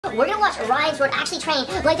we're gonna watch Ryan's Sword actually train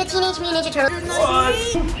like the Teenage Mutant Ninja Turtles. What?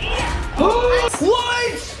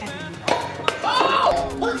 What?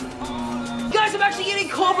 Oh! Guys, I'm actually getting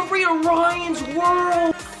called for free to Ryan's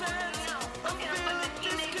World.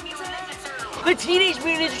 The Teenage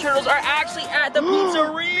Mutant Ninja Turtles are actually at the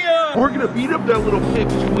pizzeria. We're gonna beat up that little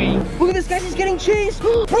pipsqueak. Look at this guy, he's getting chased.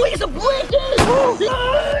 Bro, he's a blisters.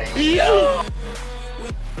 Yeah.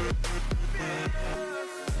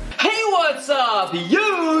 Hey, what's up,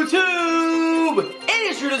 YouTube? It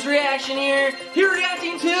is Ruda's Reaction here. Here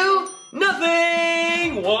reacting to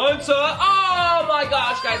nothing. What's up? Oh my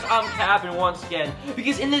gosh, guys, I'm capping once again.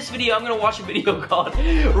 Because in this video, I'm gonna watch a video called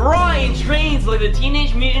Ryan Trains Like the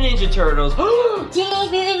Teenage Mutant Ninja Turtles.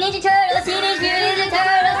 Teenage Mutant Ninja Turtles, Teenage Mutant Ninja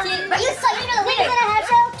Turtles. But you suck, you know the lyrics. We're gonna have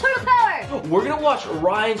show turtle power. We're gonna watch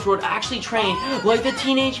Ryan Sword actually train like the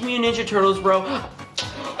Teenage Mutant Ninja Turtles, bro.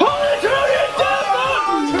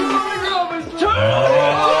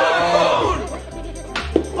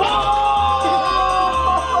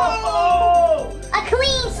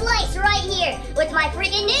 With my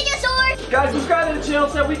freaking ninja sword! Guys, subscribe to the channel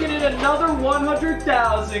so we can hit another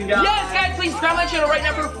 100,000, guys. Yes, guys, please subscribe to my channel right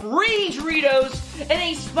now for free Doritos and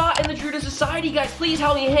a spot in the Dorito Society, guys. Please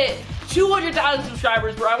help me hit 200,000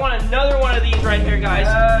 subscribers, bro. I want another one of these right here, guys.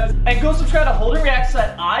 And go subscribe to Holden Reacts so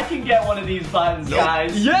that I can get one of these buttons,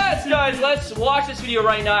 guys. Yes, guys, let's watch this video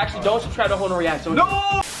right now. Actually, don't subscribe to Holden Reacts. So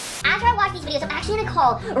no! After I watch these videos, I'm actually gonna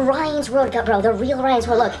call Ryan's World, bro. The real Ryan's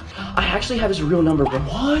World. Look. I actually have his real number, bro.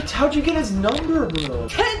 What? How'd you get his number, bro?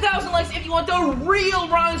 10,000 likes if you want the real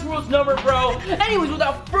Ryan's World's number, bro. Anyways,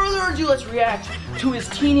 without further ado, let's react to his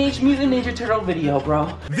Teenage Mutant Ninja Turtle video,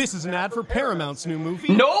 bro. This is an ad for Paramount's new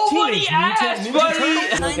movie. Nobody asked, buddy.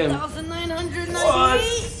 9,998.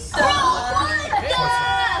 Bro, what the?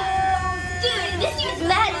 Dude, this dude's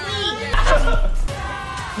mad weak.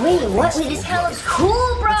 Wait, what? Wait, this guy looks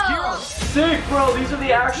cool, bro. Sick, bro. These are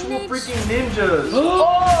the actual freaking ninjas. Oh,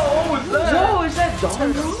 what was that? Yo, is that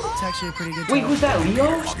Don, bro? It's actually a pretty good Wait, who's that,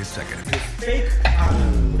 Leo? Fake.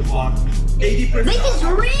 80%. This is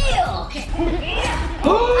real.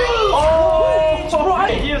 Oh,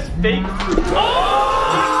 right. He is fake fruit. Oh,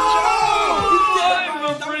 I'm a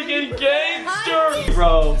freaking gangster,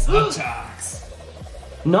 bro. NUMCHUCKS.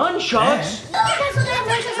 Nunchucks?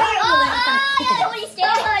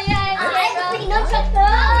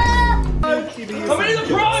 I'm in the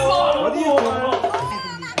prime model! What are you doing?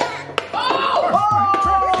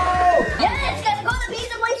 Yes, guys, go to the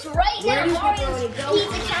pizza place right now. Mario's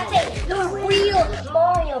Pizza Cafe. The real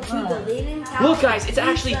Mario Pizza. Look, guys, it's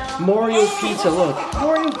actually Mario's Pizza. Look.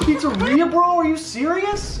 Mario Pizzeria, bro? Are you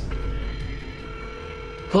serious?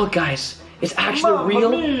 Look, guys, it's actually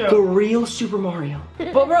the real Super Mario.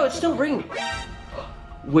 But, bro, it's still ringing.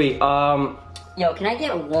 Wait, Yo, can I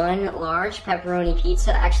get one large pepperoni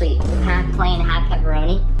pizza? Actually, half plain, half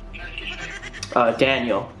pepperoni.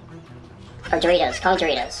 Daniel. Or Doritos. Call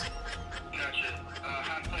Doritos.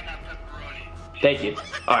 Half plain, half pepperoni. Thank you.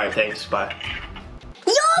 Alright, thanks. Bye.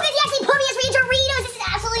 Yo, guys, you actually put me as freaking Doritos. This is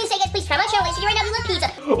absolutely insane. Guys, please try my channel. Like, right now, we love pizza.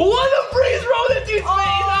 What the freak is wrong with that dude's face?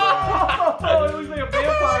 Oh, it looks like a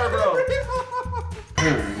vampire, bro.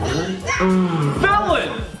 Felon!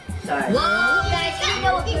 Sorry. Whoa, guys, you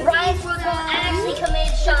know Ryan's World actually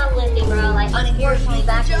committed shoplifting, bro. Like, unfortunately,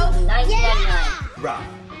 back in 1999. Rock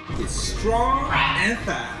is strong and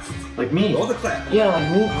fast. Like me. Roll the clap. Yeah, like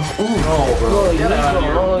me. Ooh. No, bro. Get out of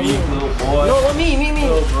here, weak little boy. No, me.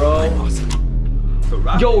 No, bro. So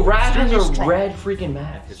Rock Yo, Raph has a strong. red freaking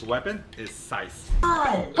mask. His weapon is Scythe.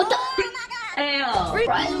 What the? Ew.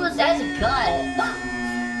 Ryan's World has a gun.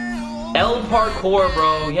 L parkour,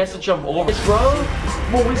 bro. He has to jump over this, bro.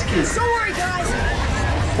 More whiskey. Sorry, guys.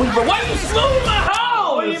 Wait, bro, why are you slowing my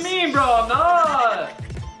house? What do you mean, bro? I'm not.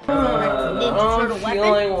 I don't feel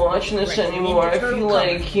like watching this anymore. I feel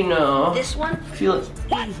like, you know. This one? Feel it.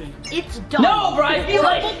 It's done. No, bro, I feel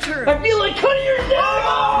like cutting your neck.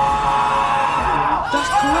 That's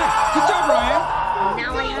correct. Good job, Ryan.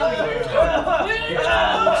 Now I have it.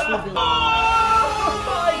 Oh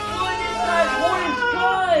my goodness, guys, Horton's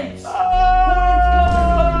guts.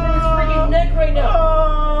 Horton's freaking neck right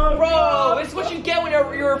now. Bro, it's what you get when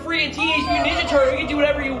you're a free Teenage Mutant Ninja Turtle. You can do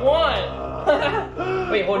whatever you want.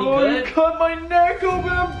 Wait, hold you good? You cut my neck open,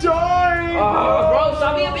 I'm dying! Bro,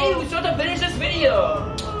 stop being a baby. We still have to finish this video.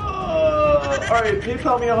 Alright,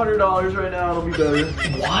 PayPal me $100 right now, it'll be better.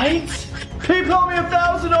 What? PayPal me $1,000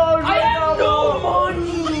 right I have now! no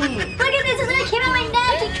money! Look at this, it came out my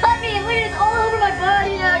neck, he cut me, and look at it, all over my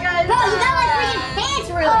body now, guys. Bro, you got my freaking pants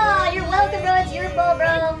ruined. Oh, you're welcome, bro, it's your fault,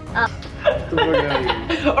 bro. Get the fuck out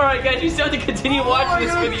of here. Alright guys, we still have to continue watching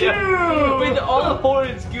this video. Wait, all the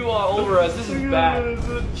horns goo all over us. This is bad. There's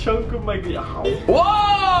a chunk of my...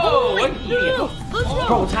 Whoa! What?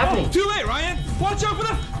 Bro, what's happening? Too late, Ryan. Watch out for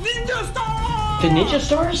the ninja stars. The ninja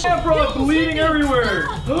stars? Yeah, bro, it's bleeding everywhere.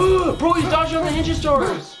 Bro, he's dodging on the ninja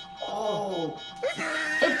stars. Oh.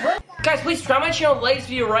 Guys, please subscribe to my channel, like this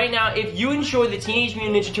video right now if you enjoy the Teenage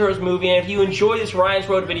Mutant Ninja Turtles movie, and if you enjoy this Ryan's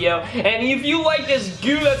Road video, and if you like this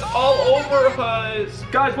goo that's all over us.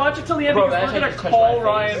 Guys, watch it till the end Bro, because we're that's gonna call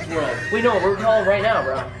Ryan's World. Wait, no, we're calling right now,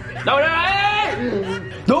 bro. No, hey!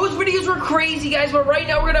 Those videos were crazy, guys, but right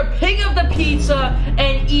now we're gonna pick up the pizza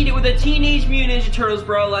and eat it with the Teenage Mutant Ninja Turtles,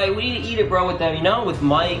 bro. Like, we need to eat it, bro, with them, you know? With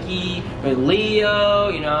Mikey, with Leo,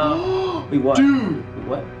 you know? Wait, what? Dude! Wait,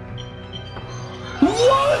 what?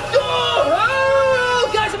 What the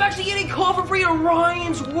hell? Guys, I'm actually getting a call for free to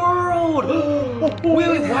Ryan's World.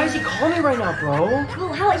 Wait, why is he calling me right now, bro?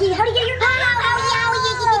 Oh, how do you get your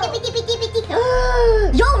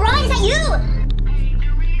Yo, Ryan, is that you?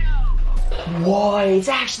 What? It's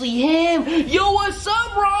actually him. Yo, what's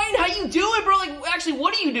up, Ryan? How you doing, bro? Like, actually,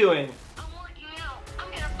 what are you doing? I'm working out.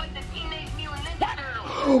 I'm gonna fight the Teenage Mutant Ninja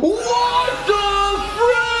Turtles. What the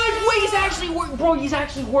frick? Wait, he's actually working, bro. He's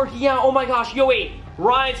actually working out. Oh my gosh. Yo, wait.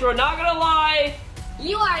 Ryan, so we're not gonna lie.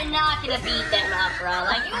 You are not gonna beat them up, bro.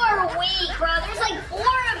 Like, you are weak, bro. There's like 4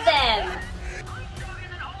 of them.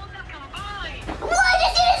 What?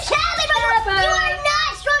 This is happening, bro. You are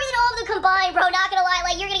not stronger than all of them combined, bro. Not gonna lie.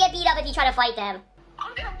 Like, you're gonna get beat up if you try to fight them.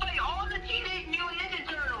 I'm gonna fight all the Teenage Mutant Ninja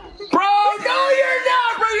Turtles. Bro, no, you're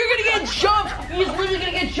not, bro. You're gonna get jumped. He's literally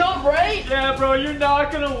gonna get jumped, right? Yeah, bro, you're not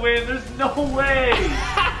gonna win. There's no way.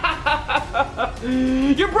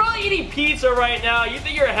 You're probably eating pizza right now. You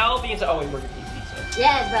think you're healthy and so, oh wait, we're gonna eat pizza.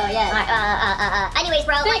 Yes, bro, yes. Anyways,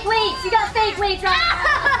 bro. Fake weights. You got fake weights, right?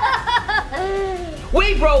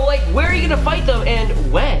 Wait, bro, like, where are you gonna fight them and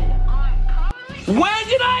when? When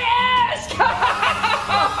did I ask? I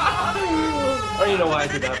don't even know why I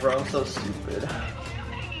did that, bro. I'm so stupid.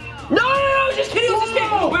 No, just kidding, just kidding.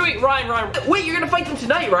 Wait, Ryan. Wait, you're gonna fight them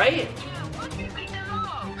tonight, right?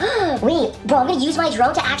 Wait, bro, I'm gonna use my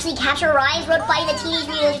drone to actually capture Ryan's Road fighting the Teenage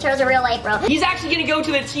Mutant Ninja Turtles in real life, bro. He's actually gonna go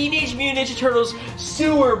to the Teenage Mutant Ninja Turtles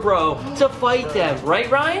sewer, bro, to fight them, right,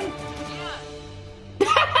 Ryan?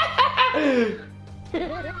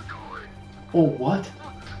 Oh, what?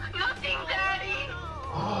 Nothing, Daddy.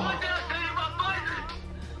 I'm gonna save my mother.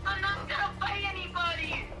 I'm not gonna fight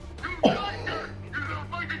anybody. You're gonna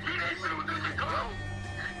fight the Teenage Mutant Ninja Turtles.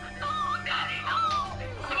 No, Daddy, no.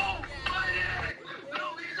 Don't fight it. No,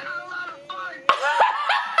 he's not allowed to fight.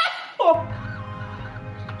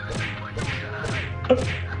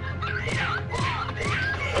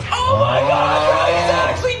 Oh my god, bro, he's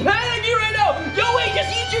actually panicking right now! Yo, wait,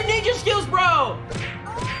 just use your ninja skills, bro!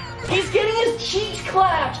 He's getting his cheeks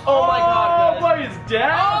clapped! Oh my god, guys. By his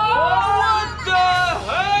dad? Oh, what the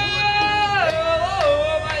hell?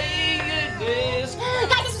 Oh my goodness.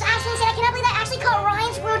 Guys, this was actually insane. I cannot believe that I actually caught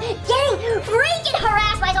Ryan's Road getting freaking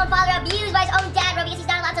harassed by his own father, abused by his own dad, bro, because he's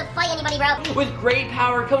not allowed to fight anybody, bro. With great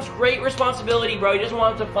power comes great responsibility, bro. He doesn't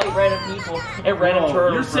want him to fight random people and random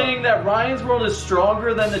turtles. You're saying that Ryan's World is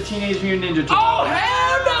stronger than the Teenage Mutant Ninja Turtles? Oh,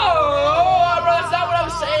 hell no! Bro, that's not what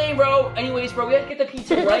I'm saying, bro. Anyways, bro, we have to get the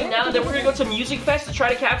pizza right now, and then we're gonna go to Music Fest to try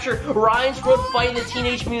to capture Ryan's Road fighting the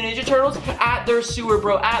Teenage Mutant Ninja Turtles at their sewer,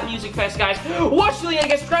 bro, at Music Fest, guys. Watch the video,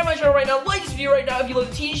 guys. Subscribe to my channel right now. Like this video right now if you love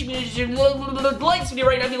the Teenage Mutant Ninja Turtles. Like this video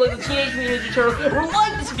right now if you love the Teenage Mutant Ninja Turtles. Or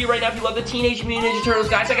like this video right now if you love the Teenage Mutant Ninja Turtles,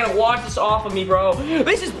 guys. I gotta watch this off of me, bro.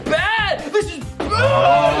 This is bad. This is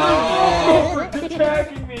bad.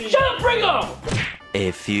 Attacking me. Shut up, Pringo.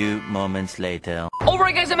 A few moments later.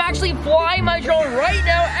 Alright guys, I'm actually flying my drone right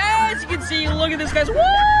now. As you can see, look at this, guys. Woo!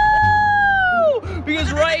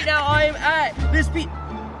 Because right now I am at this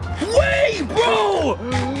Wait, bro!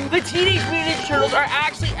 The Teenage Mutant Ninja Turtles are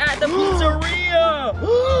actually at the pizzeria!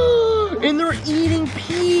 And they're eating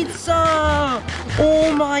pizza!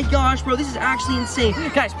 Oh my gosh, bro, this is actually insane.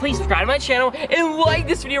 Guys, please subscribe to my channel and like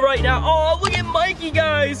this video right now. Oh, look at Mikey,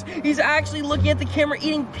 guys! He's actually looking at the camera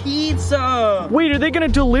eating pizza! Wait, are they gonna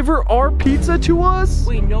deliver our pizza to us?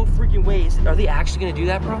 Wait, no freaking way. Are they actually gonna do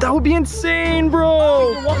that, bro? That would be insane,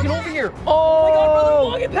 bro! They're walking over here. Oh my god, bro, they're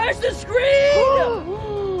walking past the screen!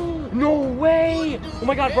 No way! Oh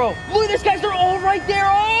my god, bro. Look at this, guys. They're all right there.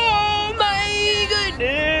 Oh my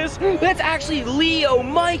goodness. That's actually Leo,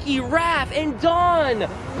 Mikey, Raph, and Don.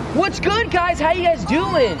 What's good, guys? How you guys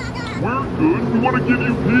doing? We're good. We want to give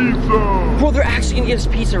you pizza. Bro, they're actually gonna give us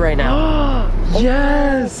pizza right now.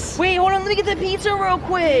 Yes! Wait, hold on. Let me get the pizza real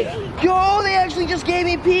quick. Yo, they actually just gave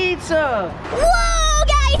me pizza. Whoa,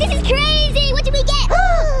 guys, this is crazy. What did we get?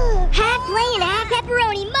 Half plain and half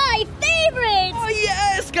pepperoni, my favorite! Oh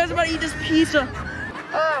yes, guys, I'm about to eat this pizza.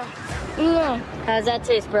 How's that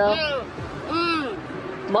taste, bro?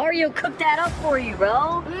 Mario cooked that up for you,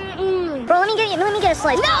 bro. Bro, let me get a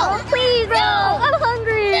slice. No, please, bro. I'm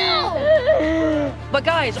hungry. No. But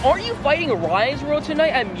guys, aren't you fighting Ryan's World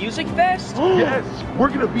tonight at Music Fest? Yes, we're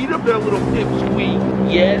gonna beat up that little pipsqueak.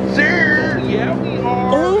 Yes, sir. Yeah, we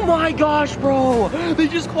are. Oh my gosh, bro! They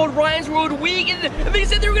just called Ryan's World weak and they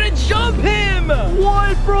said they were gonna jump him!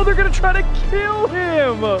 What, bro? They're gonna try to kill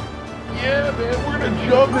him. Yeah, man, we're gonna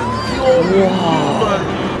jump and kill all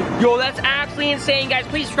these Yo, that's absolutely insane, guys.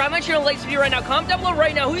 Please subscribe my channel, like this video right now. Comment down below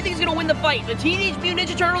right now. Who do you think is gonna win the fight? The Teenage Mutant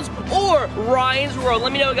Ninja Turtles or Ryan's World?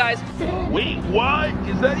 Let me know, guys. Wait, what?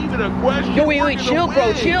 Is that even a question? Yo, wait, chill,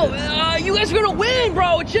 bro, chill. You guys are gonna win,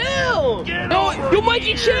 bro. Chill. Get Yo, over yo, Mikey,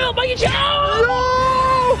 here. chill. Mikey, chill.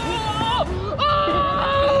 Oh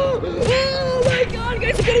my God,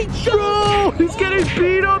 guys, he's getting jumped. Bro, he's getting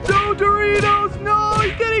beat up. No, Doritos. No,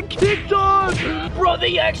 he's getting kicked on. Bro,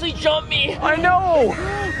 they actually jumped me. I know.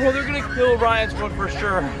 Bro, they're gonna kill Ryan's World for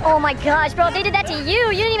sure. Oh my gosh, bro, if they did that to you,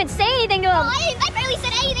 you didn't even say anything to him. I barely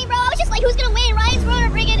said anything, bro. I was just like, who's gonna win? Ryan's World or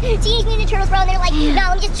friggin' Teenage Mutant Ninja Turtles, bro? And they're like, no,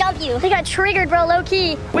 let me just jump you. They got triggered, bro, low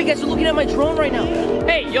key. Wait, guys, you're looking at my drone right now.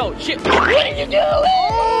 Hey, yo, shit. What did you do?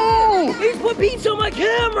 Oh! He's put pizza on my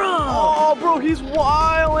camera. Oh, bro, he's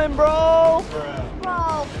wildin', bro.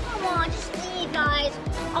 Bro, come on, just leave, guys.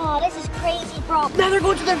 Oh, this is crazy, bro. Now they're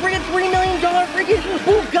going to the friggin' $3 million friggin'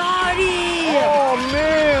 Bugatti. Oh,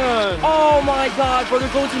 man. Oh my God, bro, they're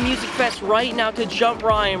going to Music Fest right now to jump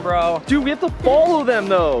Ryan, bro. Dude, we have to follow them,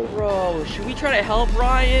 though. Bro, should we try to help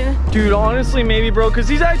Ryan? Dude, honestly, maybe, bro, because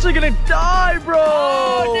he's actually gonna die, bro.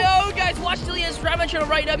 Oh no, guys, watch till the end. Subscribe my channel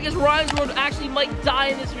right now because Ryan's World actually might die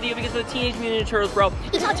in this video because of the Teenage Mutant Ninja Turtles, bro.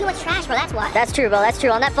 He talked too much trash, bro, that's why. That's true, bro, that's true.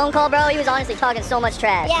 On that phone call, bro, he was honestly talking so much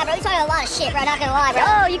trash. Yeah, bro, he's talking a lot of shit, bro, not gonna lie, bro.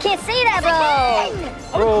 Oh, you can't say that, bro.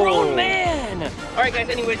 I'm a grown man. All right, guys,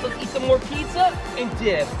 anyways, let's eat some more pizza and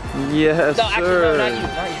dip. Yes, No, actually, sir. no,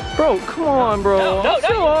 not you. Bro, come on, bro. No, I'm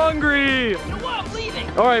so hungry. You know what? I'm leaving.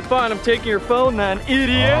 All right, fine. I'm taking your phone then,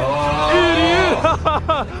 idiot. Idiot.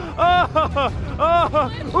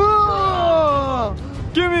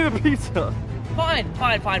 Give me the pizza. Fine.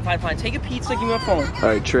 Take a pizza, give me my phone. All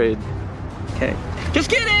right, trade. Okay. Just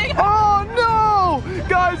kidding. Oh, no.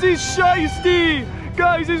 Guys, he's shiesty.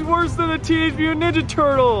 Guys, he's worse than the Teenage Mutant Ninja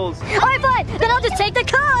Turtles. All right, fine. Then I'll just take the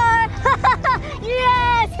car.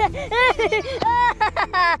 Yes.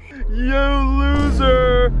 You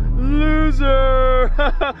loser. Loser.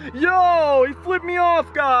 Yo, he flipped me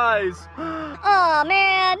off, guys. Oh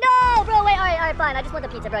man, no, bro. Wait, all right, fine. I just want the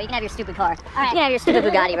pizza, bro. You can have your stupid car. All right. You can have your stupid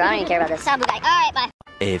Bugatti, bro. I don't even care about this. Stop Bugatti. All right, bye.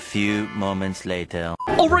 A few moments later.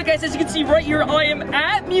 Alright, guys, as you can see right here, I am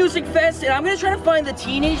at Music Fest, and I'm gonna try to find the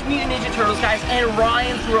Teenage Mutant Ninja Turtles, guys, and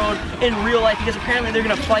Ryan's World in real life, because apparently they're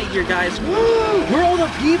gonna fight here, guys. Where are all the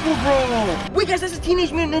people, bro? Wait, guys, this is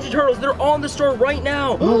Teenage Mutant Ninja Turtles. They're on the store right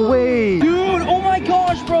now. No way. Dude, oh my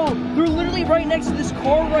gosh, bro. They're literally right next to this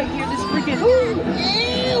car right here, this freaking...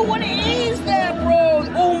 Ew, what is that, bro?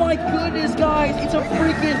 Oh my goodness, guys. It's a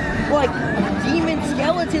freaking, like, demon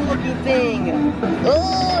skeleton looking thing.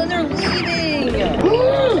 Oh, and they're leaving.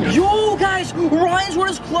 Yo, guys, Ryan's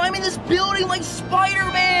World is climbing this building like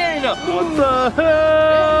Spider-Man. What the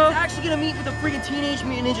hell? He's actually gonna meet with the freaking Teenage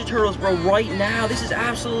Mutant Ninja Turtles, bro, right now. This is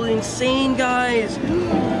absolutely insane, guys.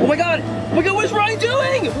 Oh my God, what is Ryan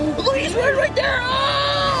doing? Look, he's right there.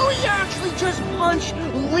 Oh, he actually just punched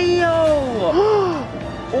Leo. Oh.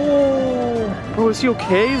 Bro, is he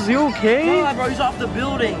okay? Is he okay? God, bro, he's off the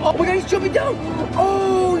building. Oh my God, he's jumping down.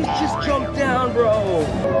 Oh, he just jumped down, bro.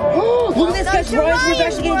 Look at this, guys. Ryan's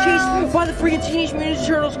actually getting chased by the freaking Teenage Mutant Ninja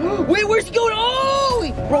Turtles. Wait, where's he going?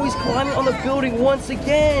 Oh, bro, he's climbing on the building once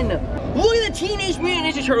again. Look at the Teenage Mutant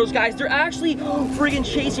Ninja Turtles, guys. They're actually freaking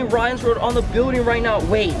chasing Ryan's World on the building right now.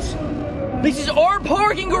 Wait. This is our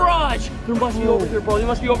parking garage. There must be over here, bro. He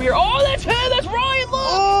must be over here. Oh, that's him. That's Ryan. Look.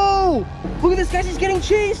 Oh. Look at this, guys. He's getting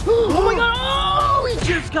chased. Oh my God. Oh, he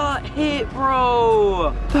just got hit,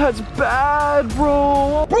 bro. That's bad,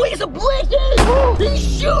 bro. Bro, he's a blicky. He's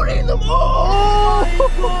shooting them. Oh my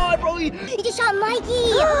God, bro. He just shot Mikey.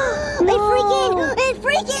 They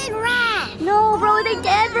freaking rat. No, bro. Are they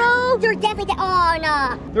dead, bro? They're definitely dead. Oh,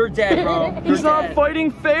 no. They're dead, bro. He's not fighting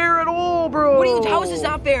fair at all, bro. What do you? How is this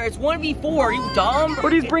not fair? It's 1v4. Are you dumb?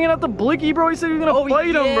 But he's bringing out the blicky, bro. He said he was gonna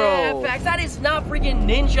fight him, bro. Yeah, facts. That is not freaking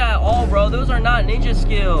ninja at all, bro. Those are not ninja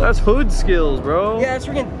skills. That's hood skills, bro. Yeah, that's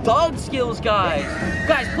freaking thug skills, guys.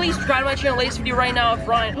 Guys, please subscribe to my channel. Latest video right now of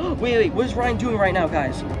Ryan. Wait. What is Ryan doing right now,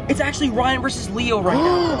 guys? It's actually Ryan versus Leo right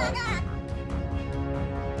now.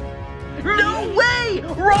 No way!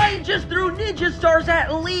 Ryan just threw ninja stars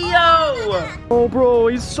at Leo! Oh, bro,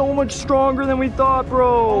 he's so much stronger than we thought,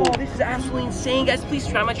 bro. Oh, this is absolutely insane, guys. Please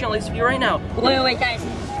subscribe to my channel, like this video right now. Wait, guys.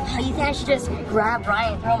 You think I should just grab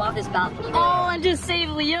Ryan and throw him off this balcony? Oh, and just save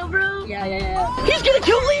Leo, bro? Yeah. He's gonna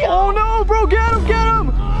kill Leo! Oh, no, bro, get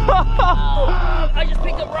him! I just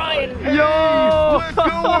picked up Ryan. Yo! Let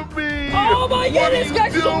go of me! Oh my goodness,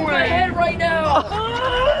 guys, he's over my head right now.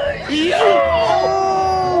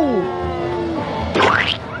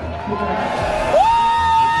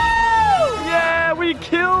 Yeah, we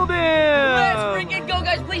killed him! Let's freaking go,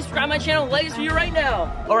 guys. Please subscribe to my channel, like this video right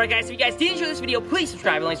now. Alright, guys, if you guys did enjoy this video, please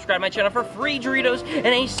subscribe and subscribe to my channel for free Doritos and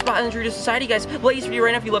any spot in the Dorito Society, guys. Like this video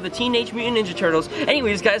right now if you love the Teenage Mutant Ninja Turtles.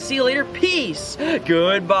 Anyways, guys, see you later. Peace.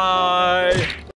 Goodbye.